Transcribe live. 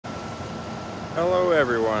Hello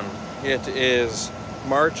everyone, it is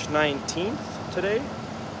March 19th today.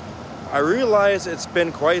 I realize it's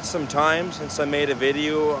been quite some time since I made a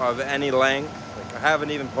video of any length. I haven't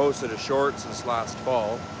even posted a short since last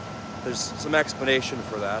fall. There's some explanation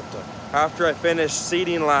for that. After I finished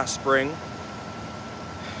seeding last spring,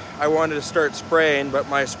 I wanted to start spraying, but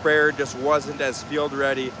my sprayer just wasn't as field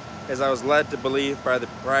ready as I was led to believe by the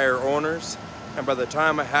prior owners. And by the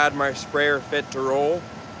time I had my sprayer fit to roll,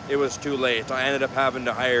 it was too late. I ended up having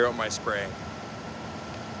to hire out my spraying.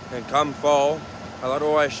 And come fall, I thought,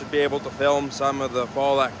 I should be able to film some of the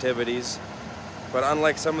fall activities. But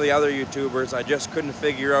unlike some of the other YouTubers, I just couldn't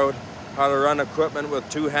figure out how to run equipment with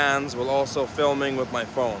two hands while also filming with my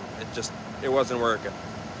phone. It wasn't working.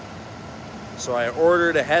 So I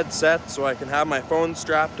ordered a headset so I can have my phone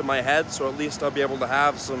strapped to my head, so at least I'll be able to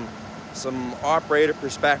have some operator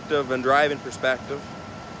perspective and driving perspective.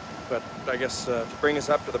 But I guess to bring us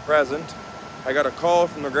up to the present, I got a call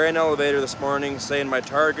from the grain elevator this morning saying my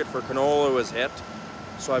target for canola was hit.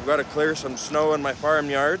 So I've got to clear some snow in my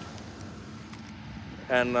farmyard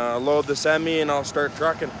and load the semi, and I'll start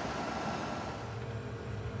trucking.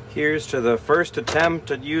 Here's to the first attempt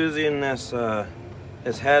at using this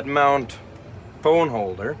head mount phone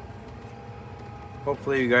holder.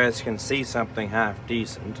 Hopefully you guys can see something half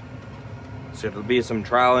decent. So it'll be some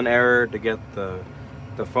trial and error to get the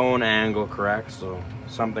phone angle correct so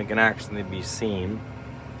something can actually be seen.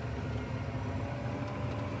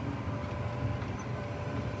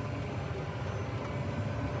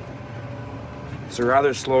 It's a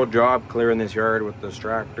rather slow job clearing this yard with this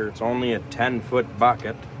tractor. It's only a 10-foot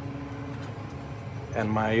bucket,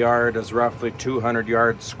 and my yard is roughly 200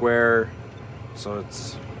 yards square, so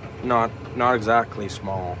it's not exactly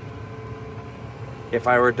small. If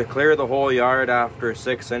I were to clear the whole yard after a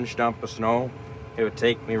 6-inch dump of snow, it would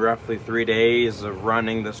take me roughly 3 days of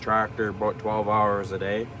running this tractor, about 12 hours a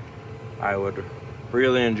day. I would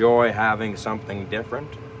really enjoy having something different,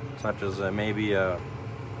 such as maybe a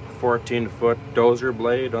 14-foot dozer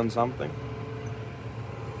blade on something.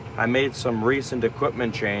 I made some recent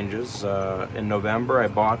equipment changes. In November, I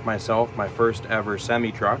bought myself my first ever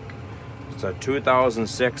semi-truck. It's a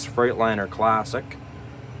 2006 Freightliner Classic,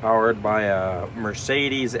 powered by a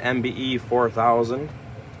Mercedes MBE 4000.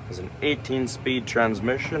 It's an 18-speed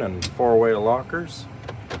transmission and 4-way lockers.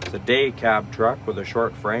 It's a day cab truck with a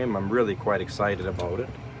short frame. I'm really quite excited about it.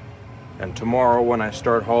 And tomorrow, when I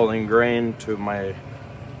start hauling grain to my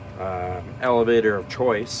elevator of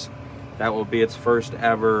choice, that will be its first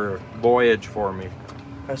ever voyage for me,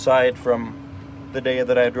 aside from the day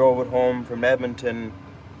that I drove it home from Edmonton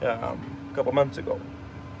a couple months ago.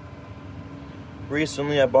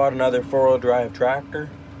 Recently I bought another 4-wheel drive tractor.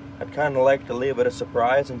 I'd kind of like to leave it a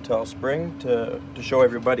surprise until spring to show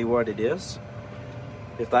everybody what it is.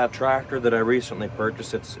 If that tractor that I recently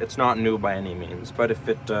purchased, it's not new by any means, but if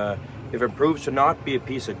it proves to not be a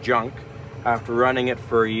piece of junk after running it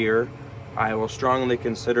for a year, I will strongly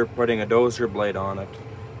consider putting a dozer blade on it,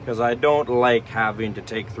 because I don't like having to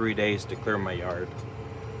take 3 days to clear my yard.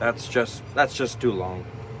 That's just too long.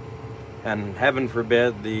 And heaven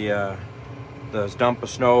forbid the dump of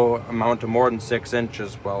snow amount to more than 6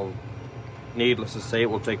 inches. Well, needless to say, it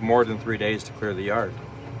will take more than 3 days to clear the yard.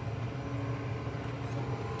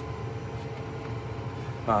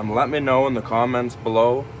 Let me know in the comments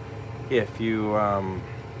below if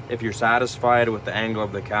you're satisfied with the angle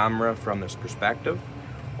of the camera from this perspective,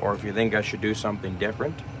 or if you think I should do something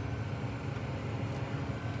different.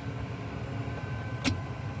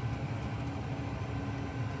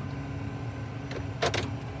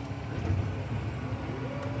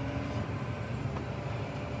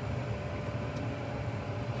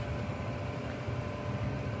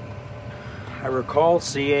 I recall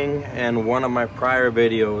seeing in one of my prior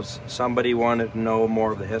videos, somebody wanted to know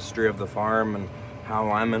more of the history of the farm and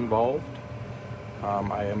how I'm involved.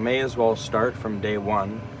 I may as well start from day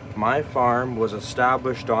one. My farm was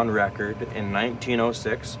established on record in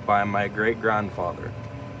 1906 by my great-grandfather.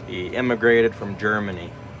 He immigrated from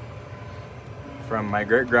Germany. From my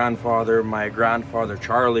great-grandfather, my grandfather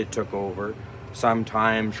Charlie took over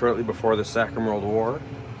sometime shortly before the Second World War.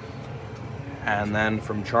 And then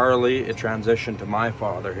from Charlie, it transitioned to my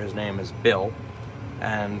father. His name is Bill,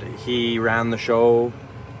 and he ran the show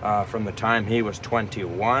from the time he was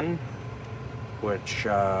 21, which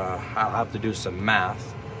I'll have to do some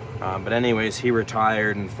math. But anyways, he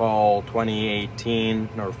retired in fall 2018,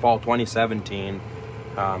 or fall 2017,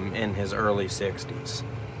 in his early 60s.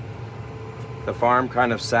 The farm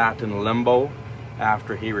kind of sat in limbo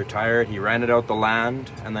after he retired. He rented out the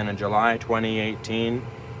land, and then in July 2018,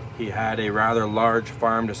 he had a rather large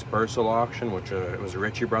farm dispersal auction, which it was a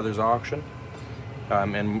Ritchie Brothers auction.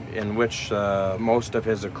 in which most of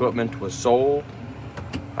his equipment was sold.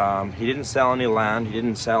 He didn't sell any land, he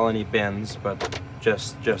didn't sell any bins, but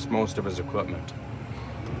just most of his equipment.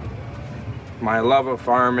 My love of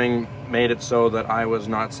farming made it so that I was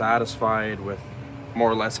not satisfied with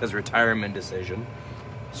more or less his retirement decision.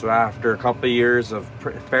 So after a couple of years of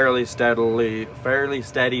fairly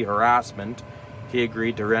steady harassment, he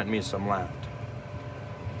agreed to rent me some land.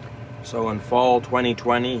 So in fall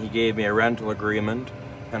 2020, he gave me a rental agreement,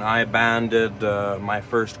 and I banded my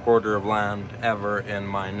first quarter of land ever in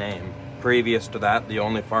my name. Previous to that, the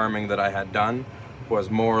only farming that I had done was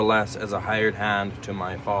more or less as a hired hand to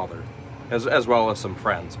my father, as well as some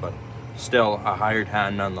friends, but still a hired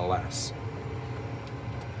hand nonetheless.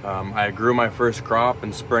 I grew my first crop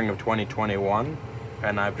in spring of 2021,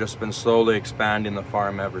 and I've just been slowly expanding the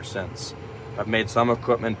farm ever since. I've made some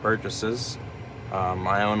equipment purchases.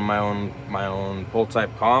 I own my own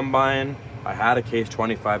pull-type combine. I had a Case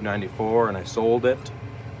 2594 and I sold it.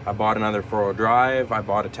 I bought another 4-wheel drive. I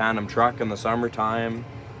bought a tandem truck in the summertime,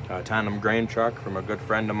 a tandem grain truck from a good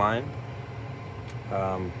friend of mine.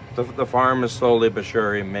 The farm is slowly but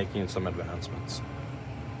surely making some advancements.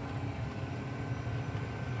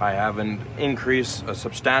 I have a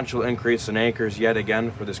substantial increase in acres yet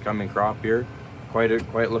again for this coming crop year.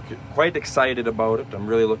 Quite excited about it. I'm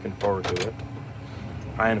really looking forward to it.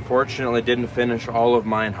 I unfortunately didn't finish all of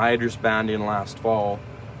my anhydrous banding last fall,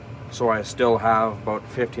 so I still have about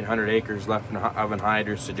 1,500 acres left of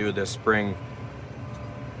anhydrous to do this spring,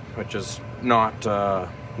 which is not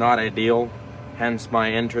ideal. Hence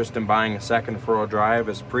my interest in buying a second 4-wheel drive,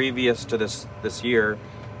 as previous to this year,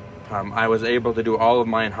 I was able to do all of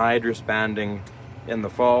my anhydrous banding in the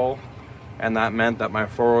fall, and that meant that my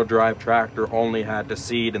 4-wheel drive tractor only had to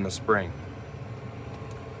seed in the spring,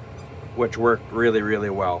 which worked really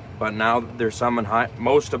well. But now there's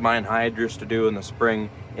most of my anhydrous to do in the spring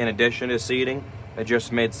in addition to seeding. It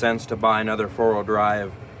just made sense to buy another 4-wheel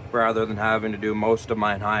drive rather than having to do most of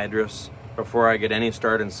my anhydrous before I get any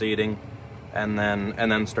start in seeding and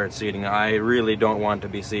then start seeding. I really don't want to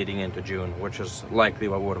be seeding into June, which is likely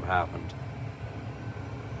what would have happened.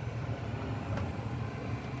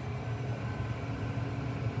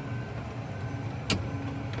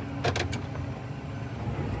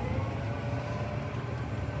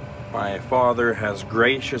 My father has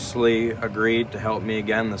graciously agreed to help me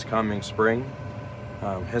again this coming spring.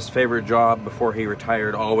 His favorite job before he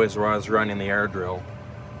retired always was running the air drill.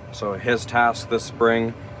 So his task this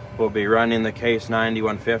spring will be running the Case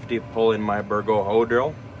 9150, pulling my Burgo hoe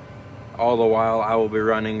drill. All the while I will be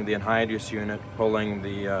running the anhydrous unit, pulling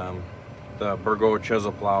the Burgo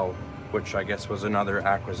chisel plow, which I guess was another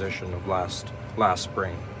acquisition of last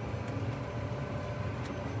spring.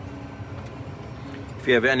 If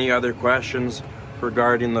you have any other questions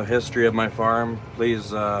regarding the history of my farm, please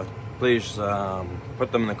put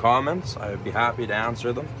them in the comments. I would be happy to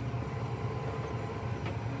answer them.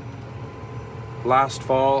 Last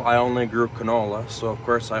fall I only grew canola, so of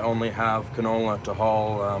course I only have canola to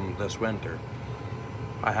haul this winter.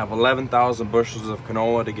 I have 11,000 bushels of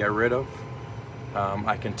canola to get rid of.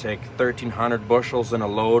 I can take 1,300 bushels in a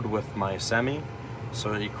load with my semi,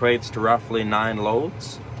 so it equates to roughly 9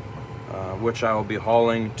 loads. Which I will be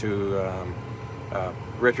hauling to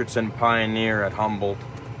Richardson Pioneer at Humboldt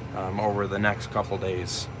over the next couple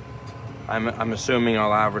days. I'm assuming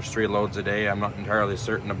I'll average 3 loads a day. I'm not entirely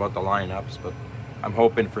certain about the lineups, but I'm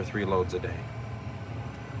hoping for 3 loads a day.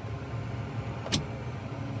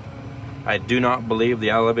 I do not believe the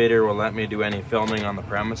elevator will let me do any filming on the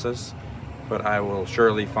premises, but I will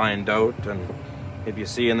surely find out. And if you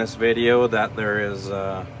see in this video that there is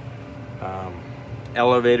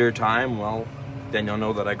elevator time, well, then you'll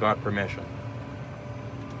know that I got permission.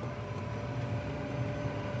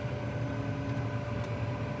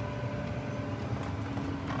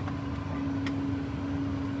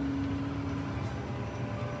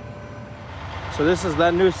 So this is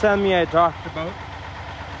that new semi I talked about.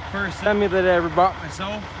 First semi that I ever bought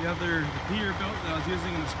myself. The other, the Peter built that I was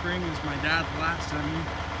using in the spring, is my dad's last semi.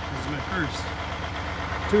 This is my first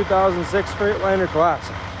 2006 Freightliner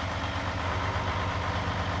Classic.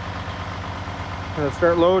 I'm gonna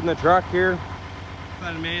start loading the truck here.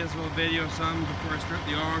 Thought I may as well video some before I start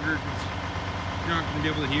the auger, because you're not gonna be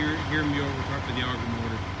able to hear me over the top of the auger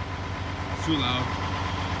motor. It's too loud.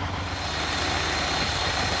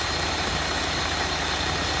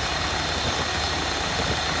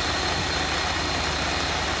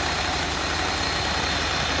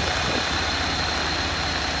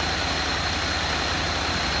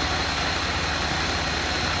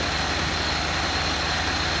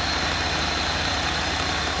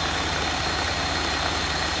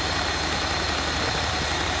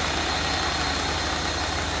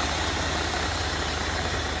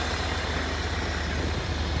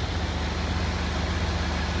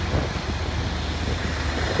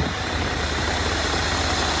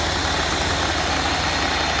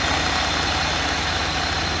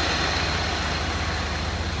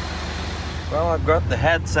 Well, I've got the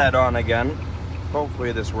headset on again.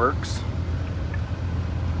 Hopefully this works.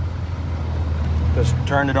 Just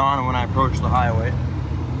turned it on when I approached the highway.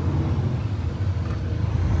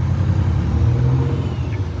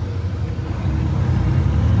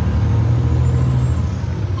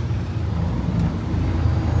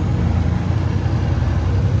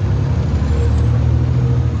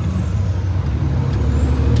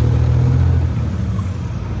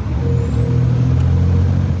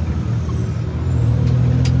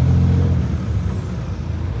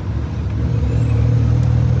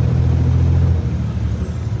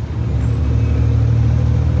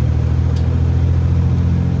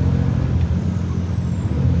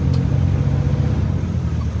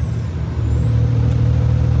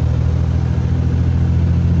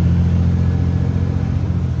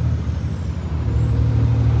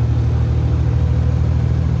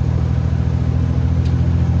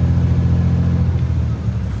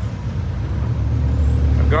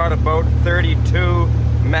 Got about 32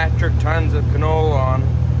 metric tons of canola on.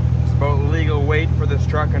 It's about legal weight for this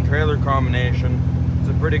truck and trailer combination. It's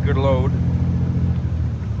a pretty good load.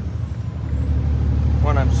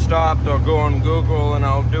 When I'm stopped, I'll go on Google and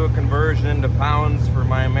I'll do a conversion into pounds for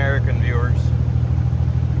my American viewers.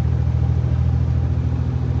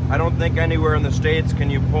 I don't think anywhere in the States can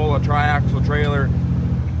you pull a triaxle trailer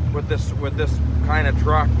with this kind of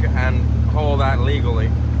truck and haul that legally.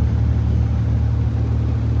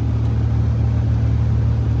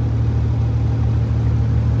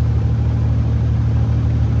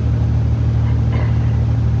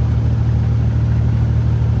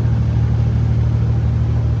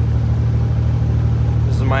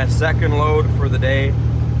 My second load for the day.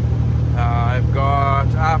 I've got,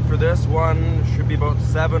 after this one, should be about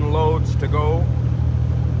 7 loads to go.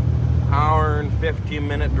 Hour and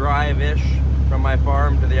 15-minute drive-ish from my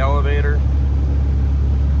farm to the elevator.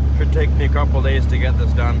 Should take me a couple days to get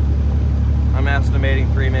this done. I'm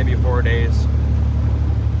estimating 3, maybe 4 days.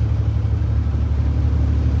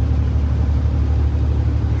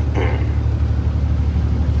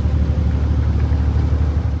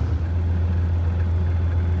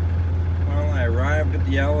 Arrived at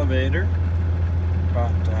the elevator,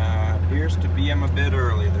 but appears to be I'm a bit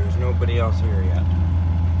early. There's nobody else here yet.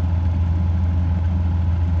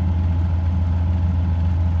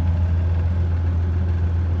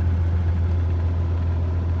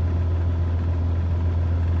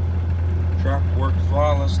 Truck worked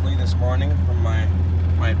flawlessly this morning from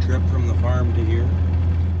my trip from the farm to here.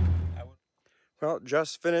 Well,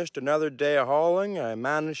 just finished another day of hauling. I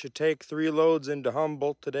managed to take 3 loads into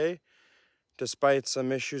Humboldt today. Despite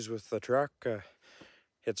some issues with the truck.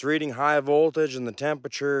 It's reading high voltage and the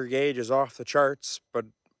temperature gauge is off the charts, but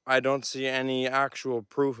I don't see any actual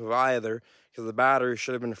proof of either, because the battery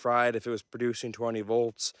should have been fried if it was producing 20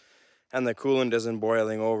 volts and the coolant isn't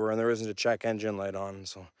boiling over and there isn't a check engine light on.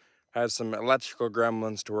 So I had some electrical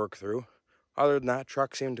gremlins to work through. Other than that,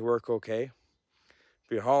 truck seemed to work okay.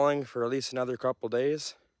 Be hauling for at least another couple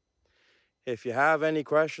days. If you have any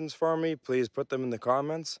questions for me, please put them in the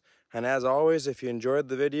comments. And as always, if you enjoyed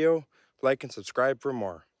the video, like and subscribe for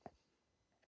more.